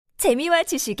재미와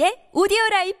지식의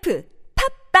오디오라이프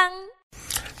팝빵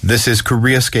This is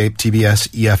KoreaScape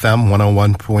TBS EFM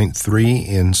 101.3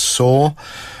 in Seoul.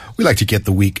 We like to get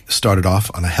the week started off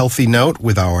on a healthy note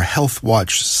with our Health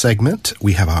Watch segment.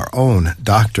 We have our own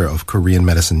doctor of Korean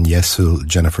medicine, Yesul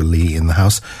Jennifer Lee, in the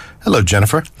house. Hello,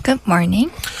 Jennifer. Good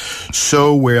morning.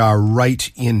 So we are right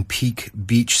in peak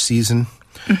beach season.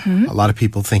 Mm-hmm. A lot of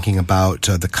people thinking about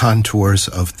the contours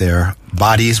of their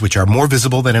bodies, which are more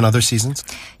visible than in other seasons.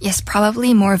 Yes,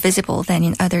 probably more visible than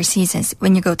in other seasons.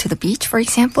 When you go to the beach, for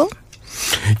example?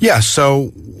 Yeah,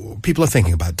 so people are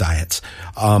thinking about diets.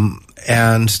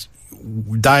 And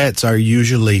diets are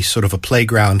usually sort of a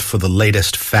playground for the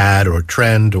latest fad or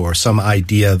trend or some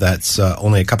idea that's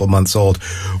only a couple months old.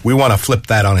 We want to flip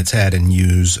that on its head and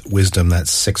use wisdom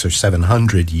that's 600 or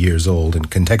 700 years old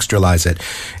and contextualize it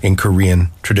in Korean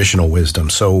traditional wisdom.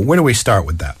 So where do we start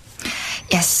with that?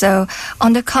 Yes, so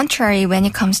on the contrary, when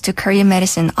it comes to Korean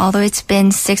medicine, although it's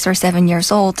been 6 or 7 years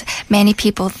old, many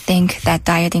people think that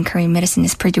diet in Korean medicine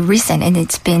is pretty recent and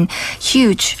it's been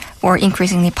huge or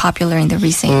increasingly popular in the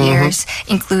recent years,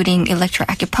 including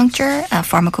electroacupuncture,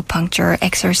 pharmacopuncture,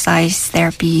 exercise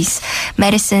therapies,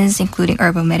 medicines, including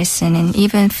herbal medicine, and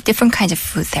even different kinds of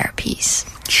food therapies.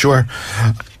 Sure.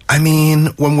 I mean,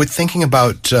 when we're thinking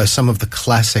about some of the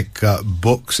classic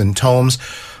books and tomes,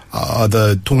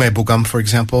 the Dongaebogam, for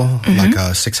example, like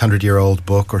a 600-year-old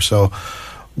book or so.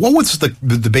 What was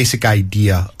the basic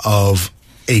idea of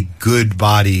a good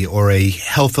body or a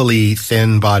healthily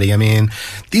thin body? I mean,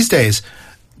 these days,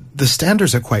 the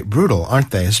standards are quite brutal,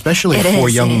 aren't they? Especially for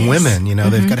young women. You know,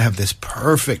 they've got to have this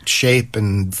perfect shape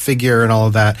and figure and all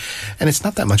of that. And it's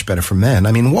not that much better for men.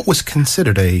 I mean, what was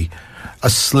considered a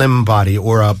slim body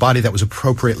or a body that was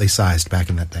appropriately sized back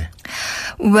in that day?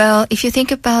 Well, if you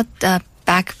think about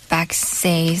back,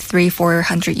 say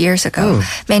 300-400 years ago,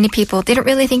 many people didn't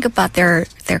really think about their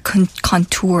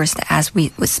contours as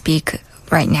we would speak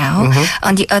right now.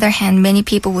 On the other hand, many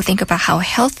people would think about how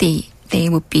healthy they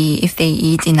would be if they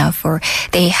eat enough or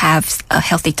they have a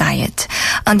healthy diet.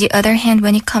 On the other hand,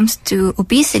 when it comes to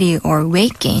obesity or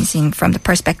weight gains from the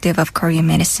perspective of Korean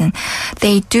medicine,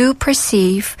 they do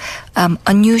perceive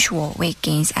unusual weight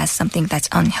gains as something that's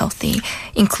unhealthy,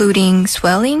 including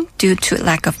swelling due to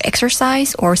lack of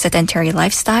exercise or sedentary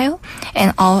lifestyle,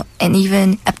 and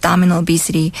even abdominal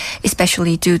obesity,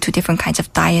 especially due to different kinds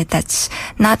of diet that's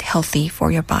not healthy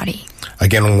for your body.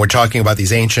 Again, when we're talking about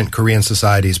these ancient Korean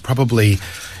societies, probably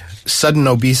sudden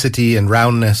obesity and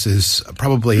roundness is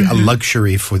probably a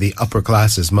luxury for the upper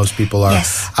classes. Most people are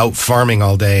out farming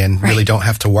all day and really don't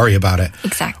have to worry about it.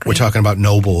 Exactly. We're talking about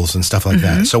nobles and stuff like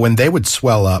that. So when they would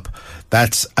swell up,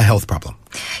 that's a health problem.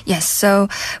 Yes, so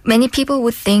many people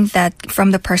would think that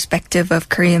from the perspective of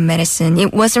Korean medicine,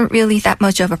 it wasn't really that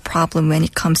much of a problem when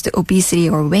it comes to obesity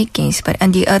or weight gains. But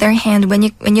on the other hand, when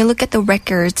you look at the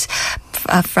records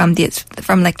from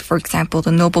like, for example,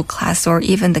 the noble class or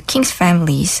even the king's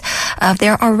families,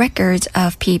 there are records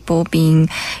of people being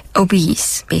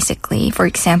obese, basically. For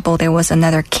example, there was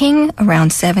another king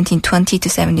around 1720 to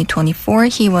 1724.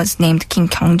 He was named King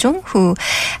Gyeongjong, who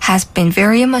has been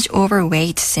very much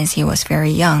overweight since he was very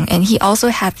young. And he also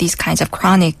had these kinds of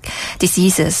chronic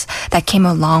diseases that came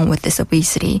along with this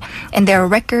obesity. And there are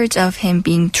records of him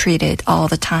being treated all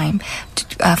the time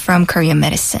from Korean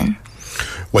medicine.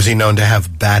 Was he known to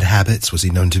have bad habits? Was he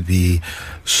known to be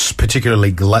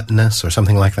particularly gluttonous or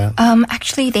something like that?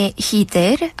 Actually, he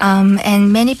did.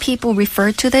 And many people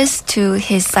refer to this to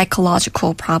his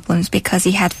psychological problems because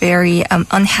he had very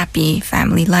unhappy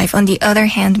family life. On the other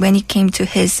hand, when it came to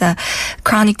his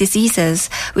chronic diseases,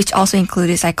 which also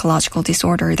included psychological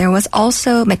disorder, there was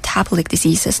also metabolic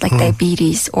diseases like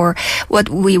diabetes or what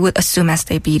we would assume as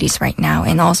diabetes right now,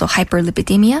 and also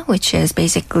hyperlipidemia, which is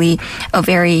basically a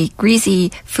very greasy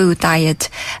food diet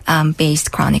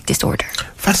based chronic disorder.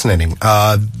 Fascinating.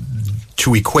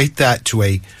 To equate that to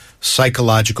a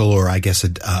psychological or I guess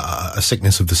a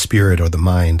sickness of the spirit or the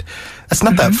mind, that's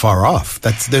not that far off.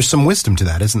 There's some wisdom to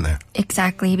that, isn't there?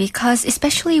 Exactly, because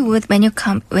especially when it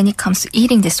comes to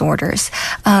eating disorders,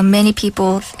 many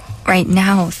people right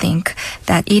now think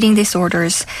that eating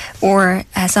disorders or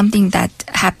something that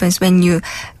happens when you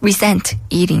resent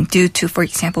eating due to, for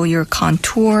example, your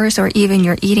contours or even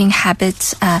your eating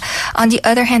habits. On the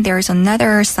other hand, there is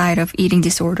another side of eating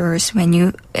disorders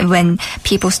when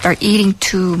people start eating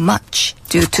too much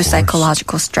due to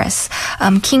psychological stress.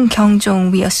 King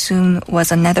Gyeongjong, we assume,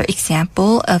 was another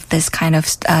example of this kind of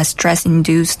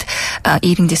stress-induced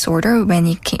eating disorder. When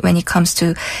it comes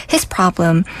to his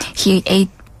problem, he ate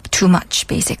too much,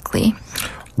 basically.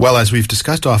 Well, as we've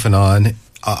discussed off and on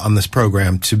this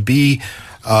program, to be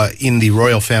in the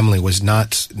royal family was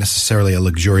not necessarily a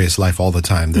luxurious life all the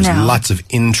time. There's No. lots of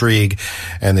intrigue,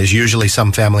 and there's usually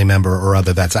some family member or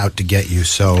other that's out to get you.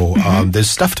 So there's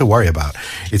stuff to worry about.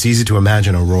 It's easy to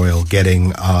imagine a royal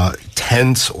getting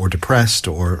tense or depressed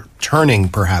or turning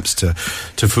perhaps to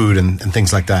food and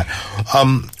things like that.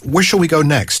 Where shall we go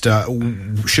next?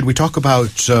 Should we talk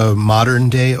about modern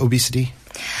day obesity?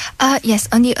 Yes,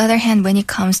 on the other hand, when it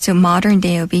comes to modern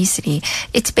day obesity,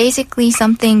 it's basically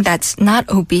something that's not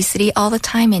obesity all the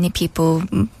time. Many people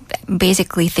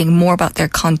basically think more about their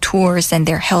contours and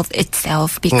their health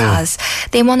itself because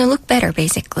they want to look better,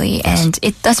 basically. And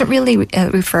it doesn't really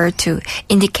refer to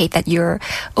indicate that you're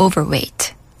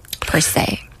overweight, per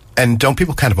se. And don't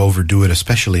people kind of overdo it,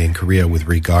 especially in Korea, with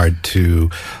regard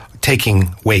to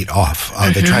taking weight off?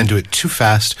 They try and do it too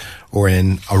fast or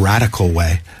in a radical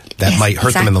way that Yes, might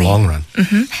hurt them in the exactly.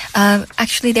 long run.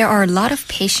 Actually, there are a lot of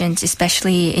patients,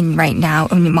 especially in right now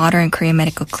in modern Korean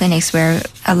medical clinics, where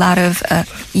a lot of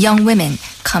young women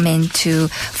come in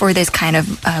for this kind of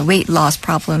weight loss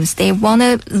problems. They want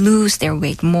to lose their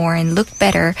weight more and look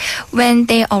better when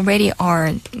they already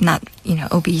are not,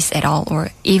 obese at all or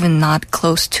even not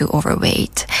close to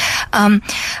overweight. On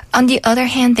the other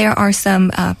hand, there are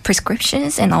some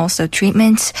prescriptions and also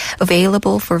treatments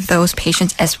available for those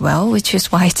patients as well, which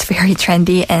is why it's very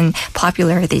trendy and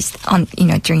popular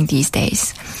during these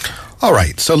days. All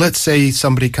right. So let's say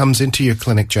somebody comes into your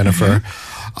clinic, Jennifer.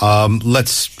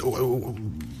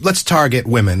 Let's target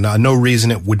women. No reason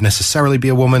it would necessarily be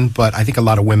a woman, but I think a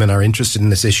lot of women are interested in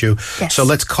this issue. Yes. So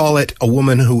let's call it a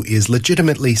woman who is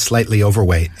legitimately slightly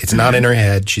overweight. It's not in her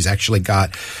head. She's actually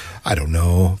got,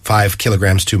 5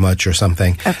 kilograms too much or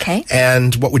something. Okay.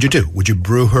 And what would you do? Would you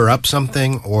brew her up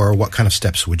something, or what kind of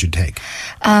steps would you take?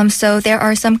 So there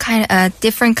are some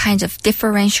different kinds of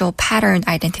differential pattern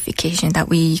identification that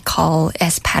we call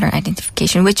as pattern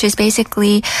identification, which is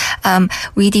basically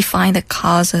we define the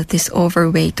cause of this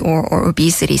overweight or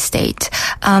obesity state.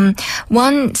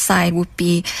 One side would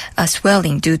be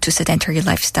swelling due to sedentary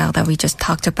lifestyle that we just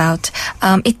talked about.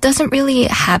 It doesn't really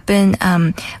happen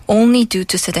only due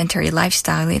to sedentary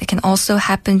lifestyle. It can also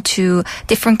happen to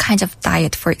different kinds of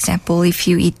diet. For example, if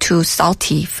you eat too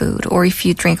salty food or if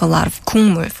you drink a lot of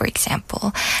국물, for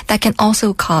example, that can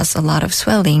also cause a lot of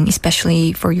swelling,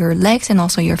 especially for your legs and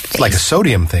also your face. It's like a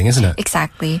sodium thing, isn't it?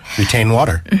 Exactly. Retain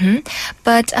water.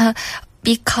 But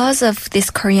because of this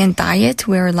Korean diet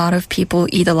where a lot of people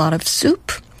eat a lot of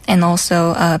soup and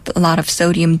also a lot of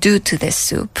sodium due to this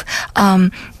soup,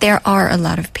 there are a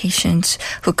lot of patients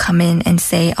who come in and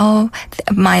say,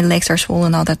 my legs are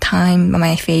swollen all the time,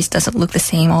 my face doesn't look the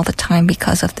same all the time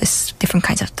because of this different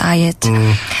kinds of diet.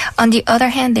 On the other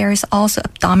hand, there is also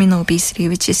abdominal obesity,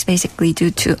 which is basically due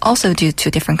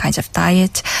to different kinds of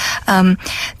diet.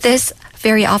 This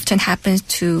very often happens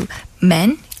to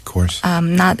men. Of course.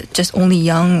 Not just only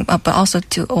young, but also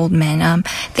to old men.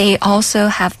 They also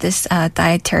have this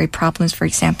dietary problems, for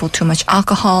example, too much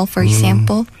alcohol, for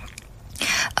example.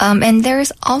 And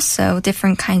there's also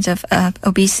different kinds of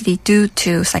obesity due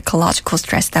to psychological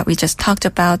stress that we just talked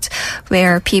about,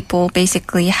 where people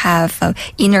basically have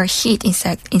inner heat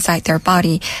inside their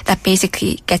body that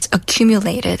basically gets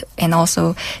accumulated and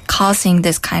also causing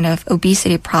this kind of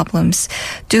obesity problems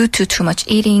due to too much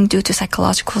eating, due to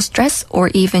psychological stress, or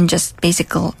even just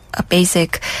basic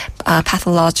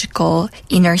pathological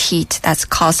inner heat that's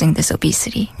causing this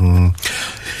obesity.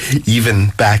 Even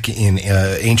back in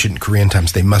ancient Korean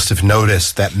times, they must have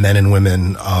noticed that men and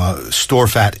women store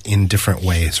fat in different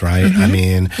ways, right? I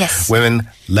mean, Yes. women,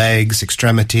 legs,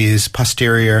 extremities,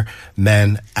 posterior,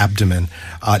 men, abdomen.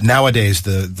 Nowadays,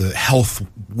 the health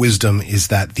wisdom is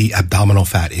that the abdominal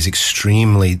fat is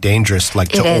extremely dangerous, like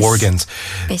to It is, organs.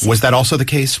 basically. Was that also the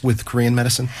case with Korean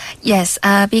medicine? Yes,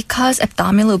 because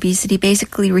abdominal obesity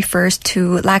basically refers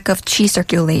to lack of qi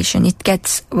circulation. It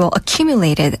gets,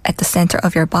 accumulated at the center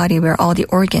of your body where all the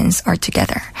organs are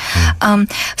together.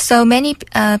 So many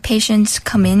patients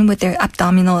come in with their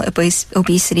abdominal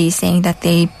obesity saying that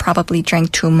they probably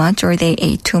drank too much or they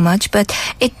ate too much, but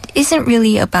it isn't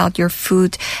really about your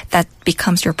food that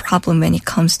becomes your problem when it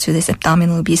comes to this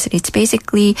abdominal obesity. It's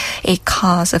basically a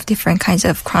cause of different kinds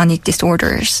of chronic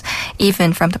disorders,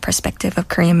 even from the perspective of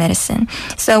Korean medicine.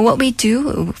 So what we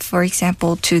do, for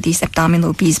example, to these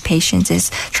abdominal obese patients is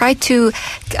try to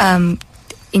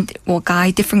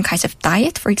guide different kinds of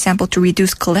diet, for example, to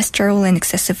reduce cholesterol and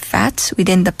excessive fats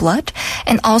within the blood,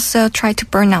 and also try to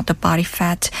burn out the body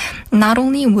fat, not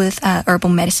only with herbal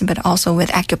medicine, but also with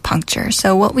acupuncture.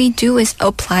 So what we do is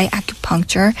apply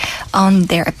acupuncture on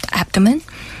their abdomen.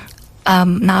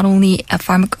 Not only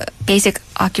basic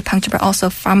acupuncture, but also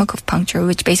pharmacopuncture,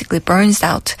 which basically burns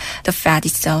out the fat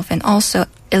itself, and also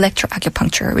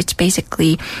electroacupuncture, which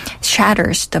basically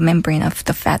shatters the membrane of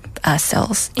the fat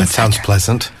cells. That sounds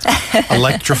pleasant.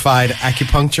 Electrified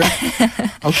acupuncture.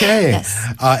 Okay. Yes.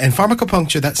 And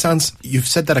pharmacopuncture, that sounds, you've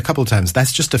said that a couple of times.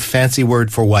 That's just a fancy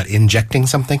word for what? Injecting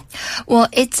something? Well,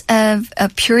 it's a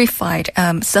purified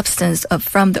substance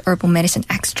from the herbal medicine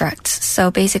extracts.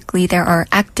 So basically, there are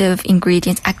active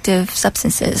ingredients, active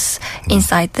substances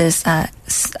inside this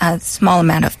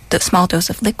small dose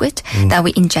of liquid that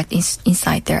we inject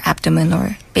inside their abdomen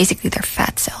or basically their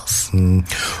fat cells.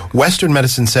 Western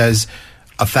medicine says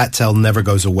a fat cell never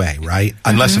goes away, right?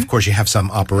 Unless, of course, you have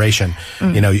some operation.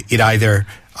 You know, it either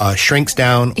shrinks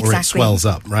down or it swells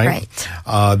up, right?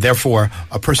 Therefore,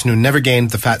 a person who never gained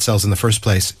the fat cells in the first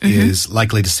place is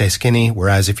likely to stay skinny,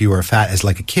 whereas if you were fat as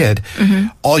like a kid,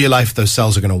 all your life those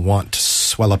cells are going to want to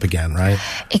swell up again, right?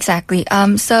 Exactly.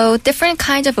 So different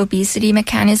kinds of obesity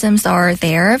mechanisms are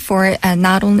there for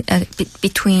not only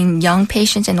between young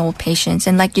patients and old patients.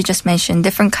 And like you just mentioned,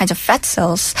 different kinds of fat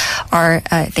cells are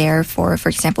there for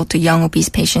example, to young obese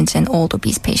patients and old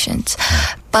obese patients.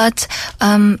 But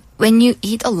when you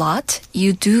eat a lot,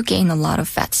 you do gain a lot of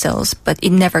fat cells, but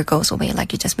it never goes away,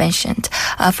 like you just mentioned.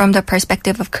 From the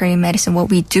perspective of Korean medicine, what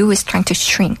we do is trying to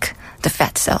shrink the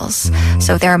fat cells.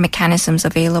 So there are mechanisms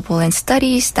available in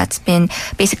studies that's been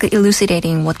basically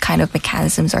elucidating what kind of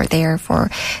mechanisms are there for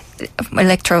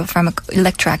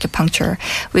electroacupuncture,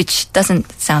 which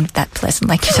doesn't sound that pleasant,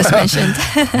 like you just mentioned.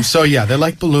 So yeah, they're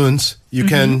like balloons. You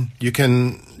can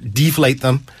deflate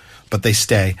them, but they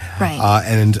stay. Right.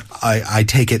 And I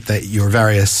take it that your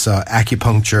various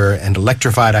acupuncture and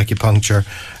electrified acupuncture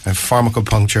and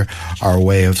pharmacopuncture are a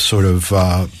way of sort of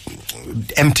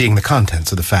emptying the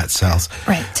contents of the fat cells.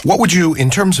 Right. What would you, in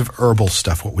terms of herbal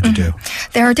stuff, what would you do?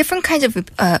 There are different kinds of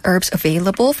herbs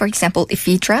available. For example,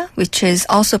 ephedra, which is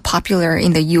also popular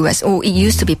in the U.S. Oh, it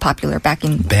used to be popular back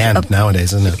in... Banned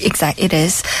nowadays, isn't it? Exactly, it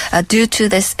is. Due to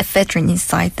this ephedrine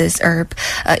inside this herb,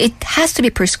 it has to be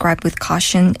prescribed with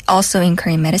caution, also in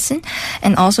Korean medicine.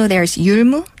 And also there's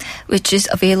yulmu, which is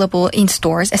available in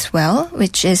stores as well,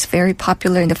 which is very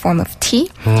popular in the form of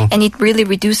tea. And it really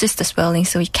reduces the swelling,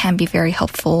 so it can be very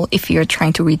helpful if you're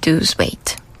trying to reduce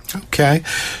weight. Okay.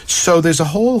 So there's a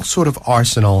whole sort of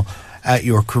arsenal at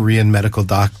your Korean medical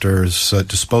doctor's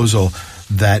disposal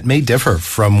that may differ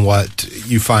from what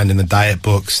you find in the diet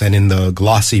books and in the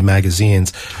glossy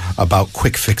magazines about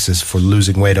quick fixes for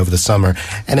losing weight over the summer.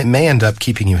 And it may end up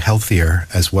keeping you healthier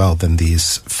as well than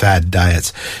these fad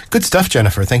diets. Good stuff,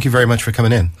 Jennifer. Thank you very much for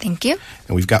coming in. Thank you.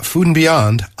 And we've got Food and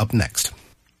Beyond up next.